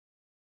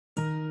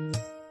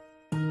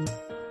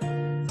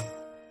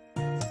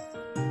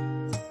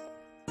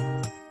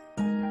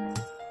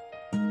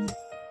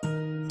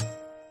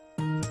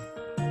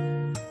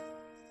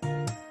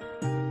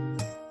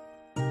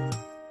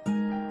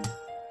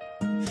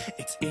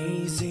It's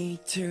easy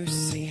to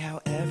see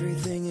how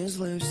everything is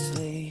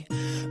loosely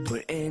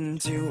put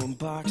into a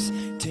box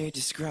to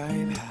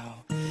describe how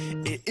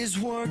it is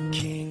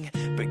working.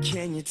 But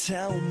can you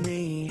tell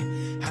me,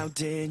 how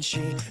did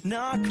she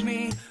knock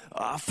me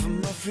off of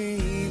my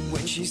feet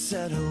when she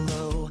said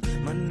hello?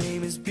 My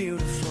name is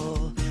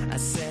beautiful. I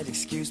said,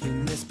 excuse me,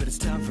 miss, but it's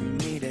time for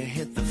me to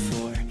hit the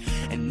floor.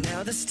 And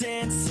now this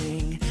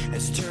dancing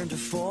has turned to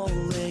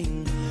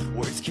falling.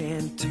 Words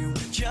can't do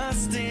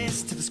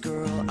justice to this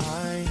girl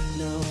I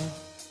know.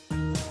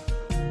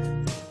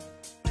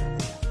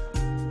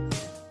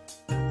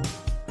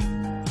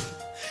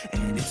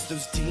 And it's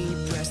those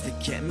deep breaths that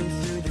get me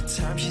through the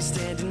time she's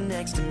standing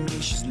next to me.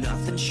 She's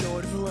nothing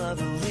short of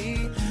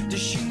lovely.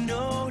 Does she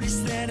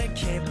notice that I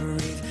can't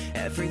breathe?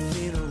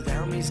 Everything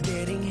around me's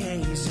getting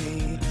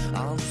hazy.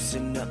 I'll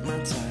loosen up my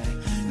tie,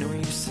 no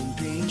use in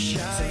being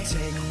shy. So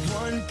take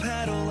one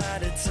petal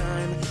at a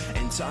time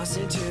and toss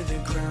it to the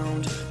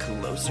ground.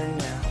 Closer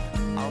now,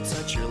 I'll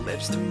touch your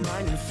lips to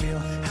mine and feel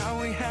how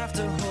we have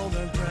to hold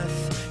our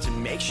breath to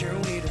make sure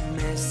we don't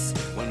miss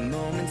one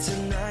moment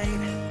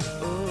tonight.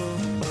 Oh,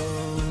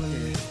 oh,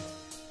 yeah.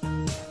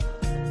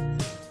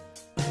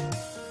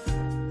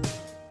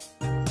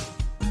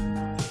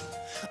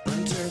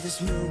 Under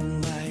this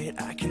moonlight,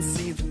 I can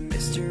see the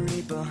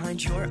mystery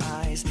behind your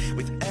eyes.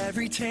 With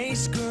every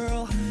taste,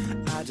 girl,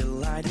 I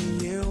delight in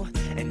you.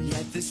 And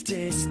yet this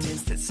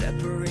distance that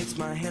separates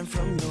my hand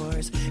from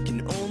yours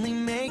can only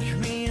make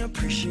me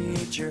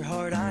appreciate your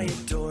heart. I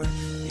adore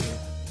you.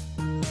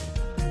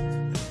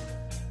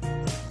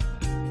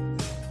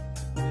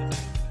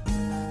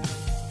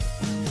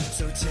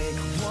 So take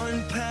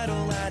one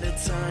petal at a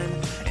time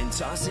and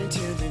toss it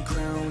to the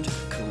ground.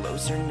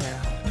 Closer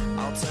now,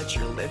 I'll touch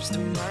your lips to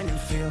mine and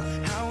feel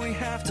how we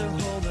have to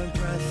hold our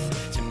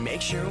breath to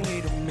make sure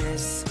we don't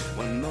miss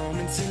one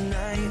moment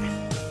tonight.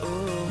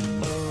 Oh,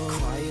 oh.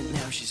 Quiet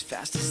now, she's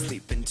fast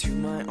asleep into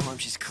my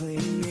arms, she's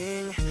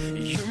clinging.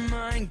 You're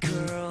mine,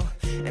 girl,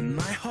 and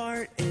my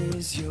heart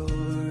is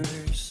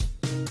yours.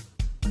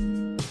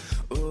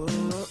 Oh,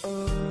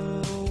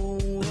 oh,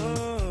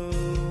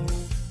 oh.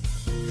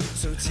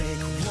 So take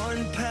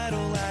one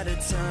petal at a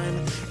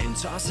time and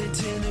toss it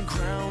to the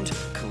ground.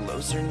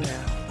 Closer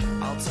now,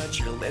 I'll touch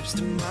your lips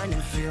to mine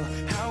and feel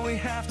how we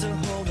have to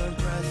hold our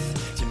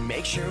breath to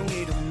make sure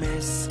we don't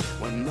miss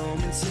one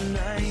moment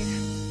tonight.